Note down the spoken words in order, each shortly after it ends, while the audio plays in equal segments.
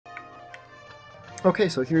Okay,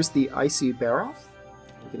 so here's the Icy Barroth.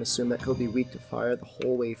 We can assume that he'll be weak to fire the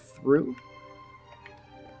whole way through.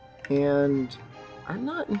 And I'm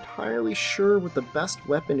not entirely sure what the best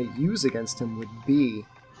weapon to use against him would be.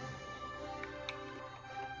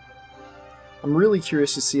 I'm really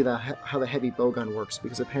curious to see how the heavy bowgun works,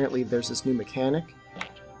 because apparently there's this new mechanic.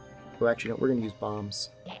 Oh, actually, no, we're going to use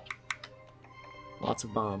bombs. Lots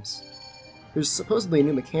of bombs. There's supposedly a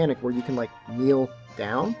new mechanic where you can, like, kneel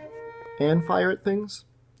down and fire at things,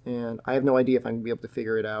 and I have no idea if I'm going to be able to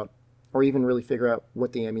figure it out, or even really figure out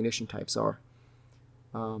what the ammunition types are.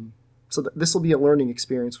 So this will be a learning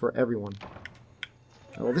experience for everyone.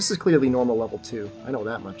 Well, this is clearly normal level 2. I know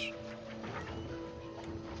that much.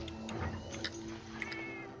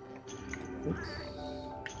 Oops.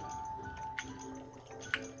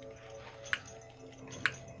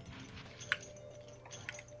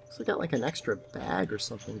 So I got like an extra bag or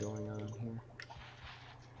something going on here.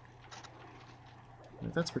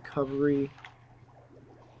 If that's recovery,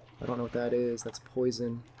 I don't know what that is. That's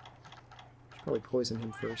poison. Should probably poison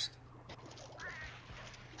him first.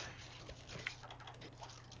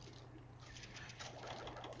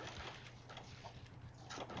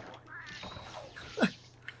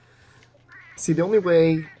 See, the only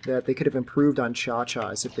way that they could have improved on Cha-Cha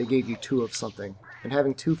is if they gave you 2 of something. And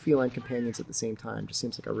having 2 feline companions at the same time just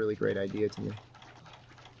seems like a really great idea to me.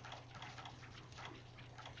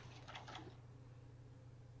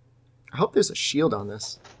 I hope there's a shield on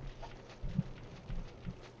this.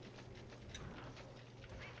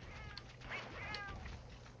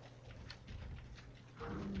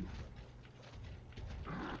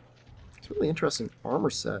 It's a really interesting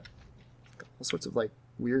armor set. Got all sorts of like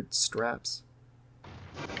weird straps.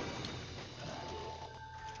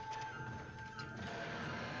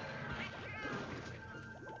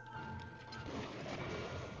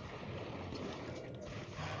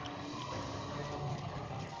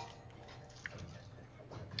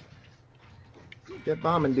 Get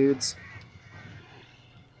bombing, dudes.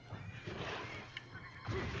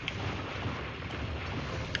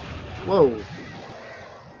 Whoa.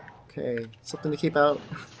 Okay, something to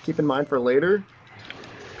keep in mind for later.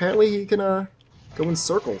 Apparently he can go in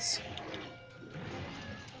circles.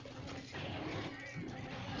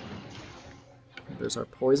 There's our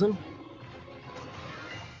poison.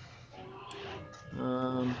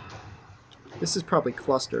 This is probably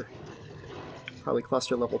cluster. Probably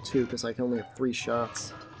cluster level 2 because I can only have 3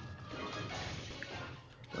 shots.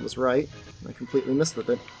 That was right. I completely missed with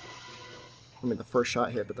it. I mean, the first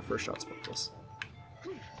shot hit, but the first shot's worthless.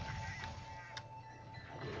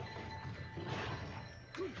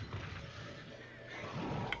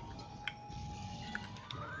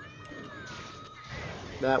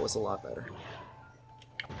 That was a lot better.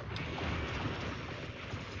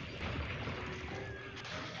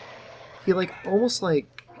 He like almost like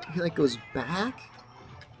he like goes back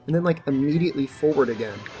and then like immediately forward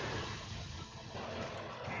again.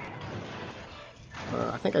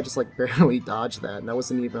 I think I just like barely dodged that, and that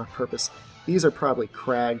wasn't even on purpose. These are probably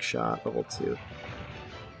Crag Shot level 2,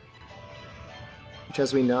 which,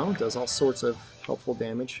 as we know, does all sorts of helpful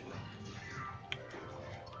damage.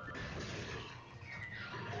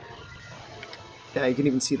 Yeah, you can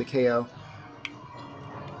even see the KO.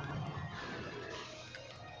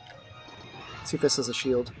 See if this has a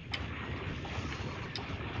shield.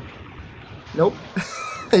 Nope,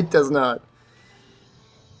 it does not.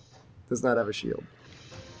 Does not have a shield.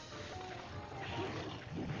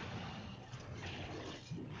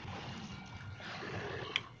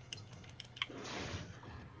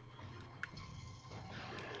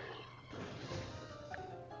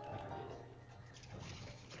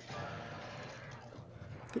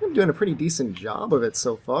 I think I'm doing a pretty decent job of it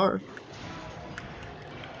so far.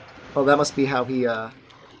 Oh, that must be how he, Oh,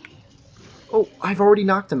 I've already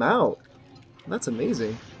knocked him out. That's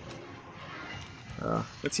amazing.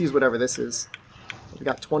 Let's use whatever this is. We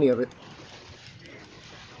got 20 of it.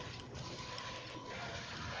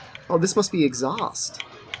 Oh, this must be exhaust.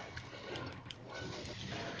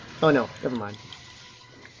 Oh no, never mind.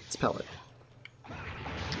 It's pellet.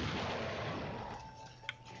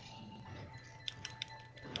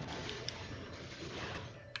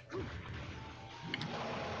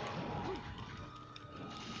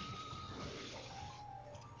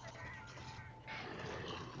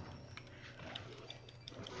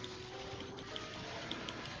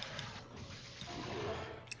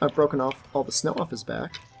 I've broken off all the snow off his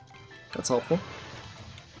back. That's helpful.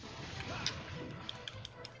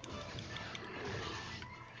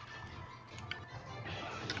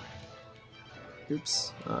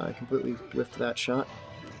 Oops, I completely whiffed that shot.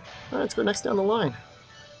 Alright, let's go next down the line.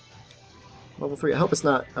 Level 3. I hope it's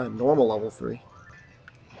not a normal level 3.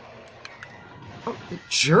 Oh, the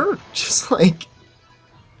jerk just like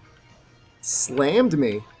slammed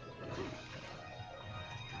me.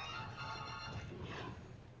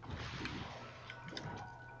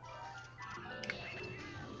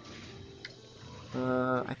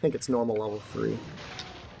 I think it's normal level 3.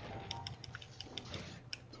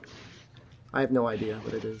 I have no idea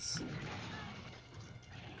what it is.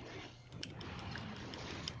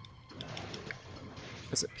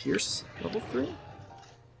 Is it Pierce level 3?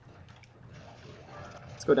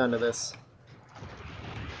 Let's go down to this.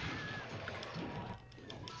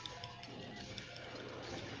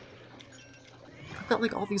 I've got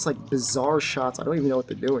like all these like bizarre shots. I don't even know what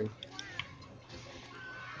they're doing.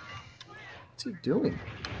 What's he doing?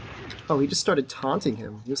 Oh, he just started taunting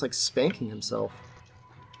him. He was like spanking himself.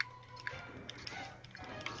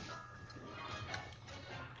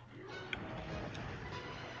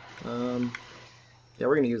 Yeah,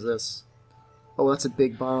 we're gonna use this. Oh, that's a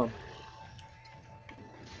big bomb.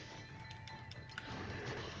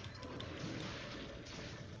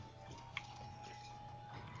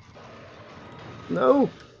 No!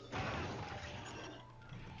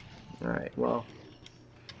 Alright, well.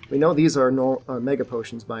 We know these are Mega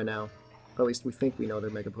Potions by now. Or at least we think we know they're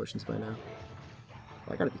Mega Potions by now.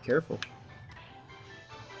 I gotta be careful.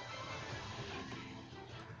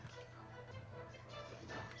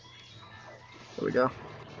 There we go.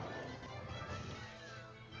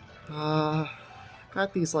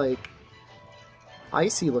 Got these, like,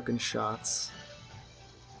 icy-looking shots.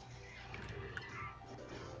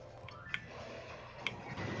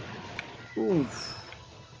 Oof.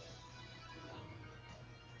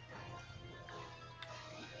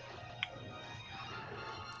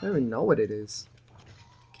 I don't even know what it is.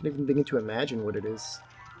 Can't even begin to imagine what it is.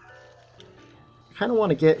 I kind of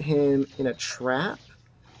want to get him in a trap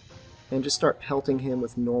and just start pelting him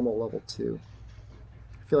with normal level 2.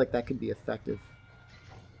 I feel like that could be effective.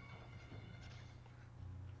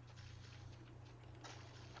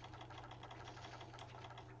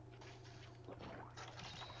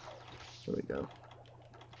 There we go.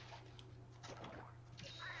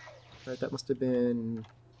 Alright, that must have been...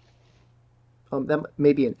 that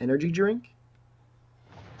may be an energy drink?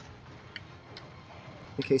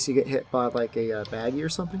 In case you get hit by, like, a baggie or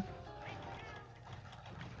something?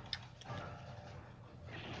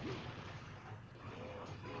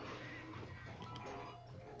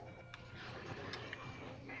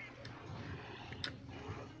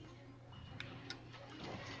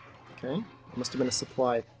 Okay. Must have been a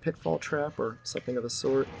supply pitfall trap or something of the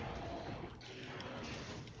sort.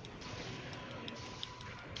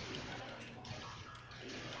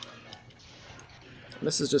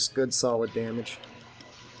 This is just good solid damage.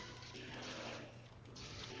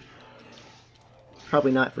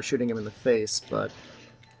 Probably not for shooting him in the face, but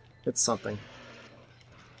it's something.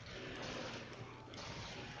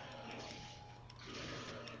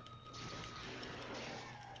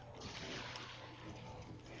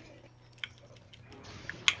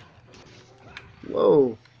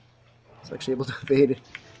 Whoa! I was actually able to evade it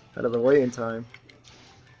out of the way in time.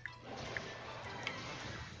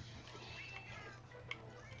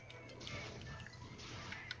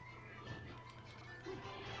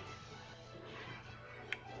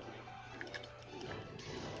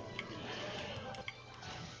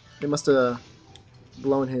 They must have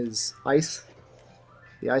blown his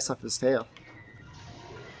the ice off his tail.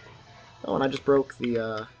 Oh, and I just broke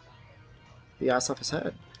the ice off his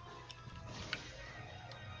head.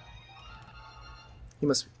 He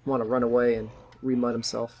must want to run away and remud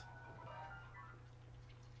himself.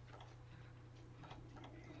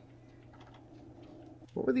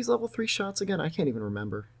 What were these level 3 shots again? I can't even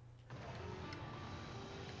remember.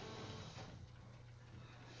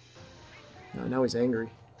 Oh, now he's angry.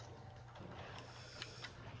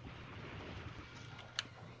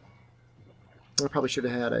 I probably should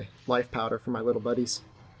have had a life powder for my little buddies.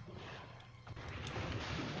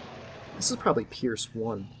 This is probably Pierce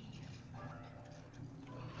 1.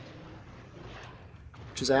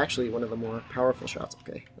 Which is actually one of the more powerful shots.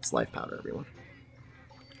 Okay, that's life powder, everyone.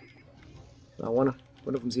 Now one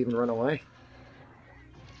of them's even run away.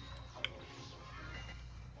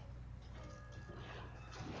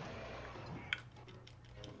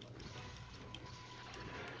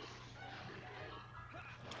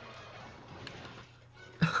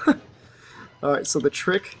 Alright, so the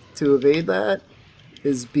trick to evade that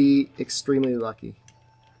is be extremely lucky.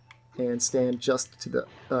 And stand just to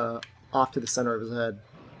the off to the center of his head.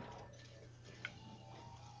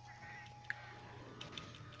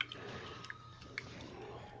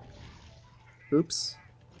 Oops.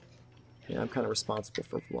 Yeah, I'm kind of responsible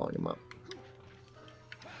for blowing him up.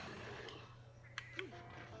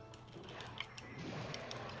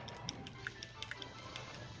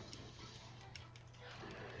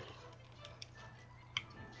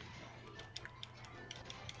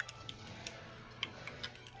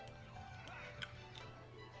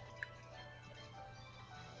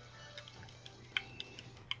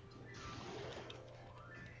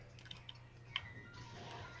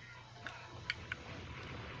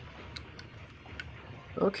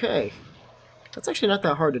 Okay. That's actually not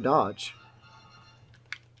that hard to dodge.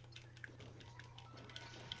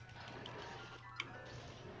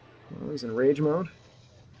 Well, he's in rage mode.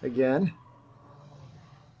 Again.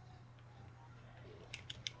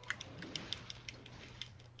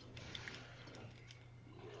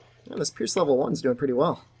 Yeah, this Pierce level 1's doing pretty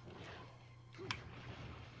well.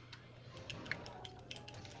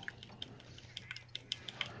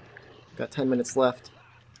 Got 10 minutes left.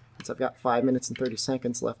 Since I've got 5 minutes and 30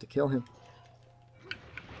 seconds left to kill him.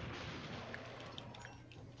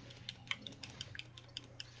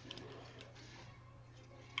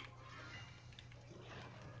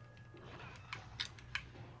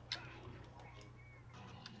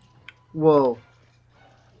 Whoa.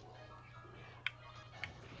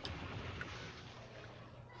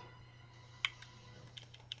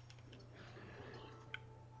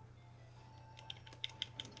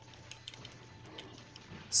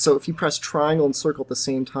 So if you press triangle and circle at the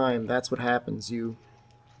same time, that's what happens. You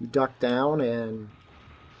duck down and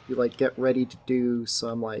you like get ready to do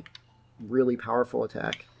some like really powerful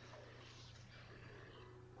attack.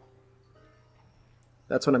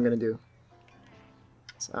 That's what I'm gonna do.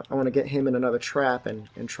 So I want to get him in another trap and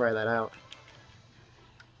try that out.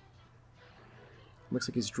 Looks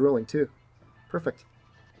like he's drooling too. Perfect.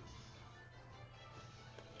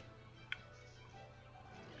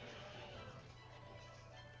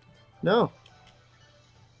 No.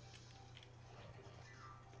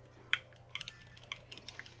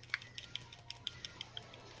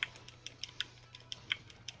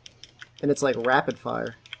 And it's like rapid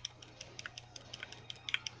fire.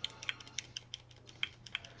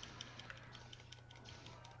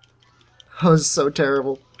 Oh, this is so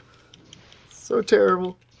terrible. So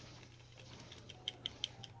terrible.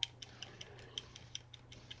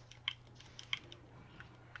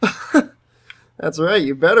 That's right,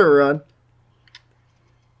 you better run.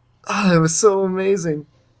 Oh, it was so amazing.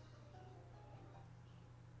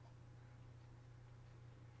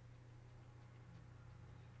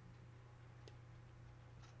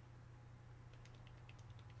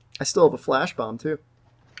 I still have a flash bomb, too.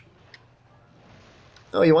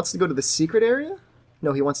 Oh, he wants to go to the secret area?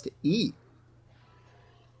 No, he wants to eat.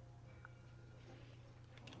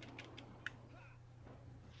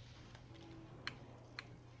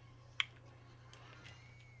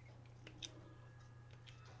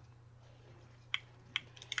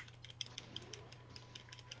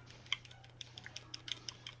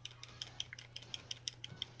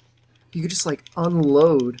 You could just, like,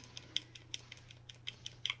 unload.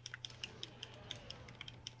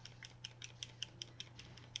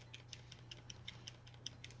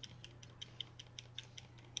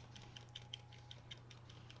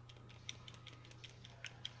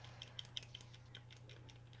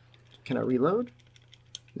 Can I reload?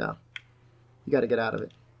 No. You gotta get out of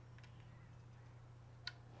it.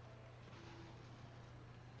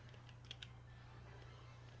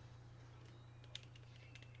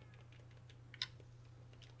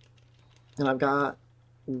 And I've got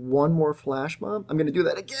one more flash bomb. I'm gonna do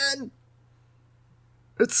that again!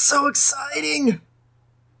 It's so exciting!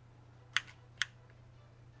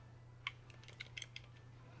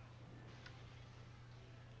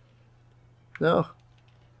 No.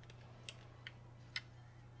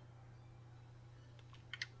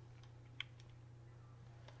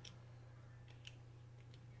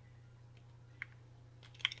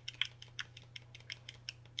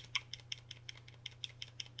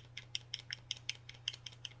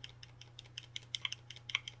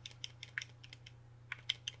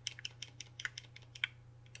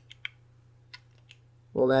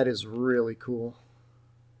 Well, that is really cool.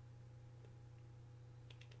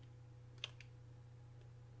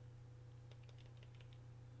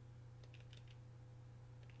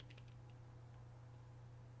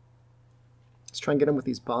 Let's try and get him with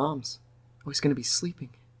these bombs. Oh, he's going to be sleeping.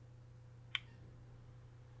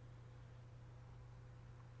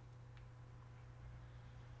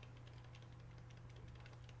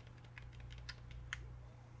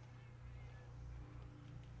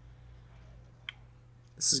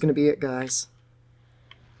 This is going to be it, guys.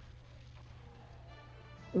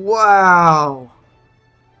 Wow!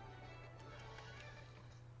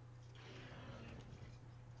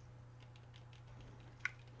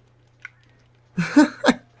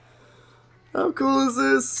 How cool is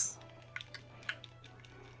this?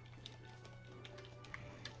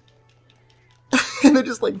 And they're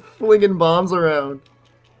just like flinging bombs around.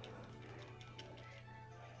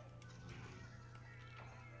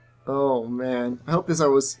 Oh man, I hope this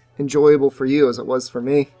was enjoyable for you as it was for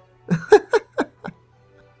me.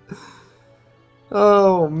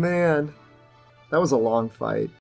 Oh man, that was a long fight.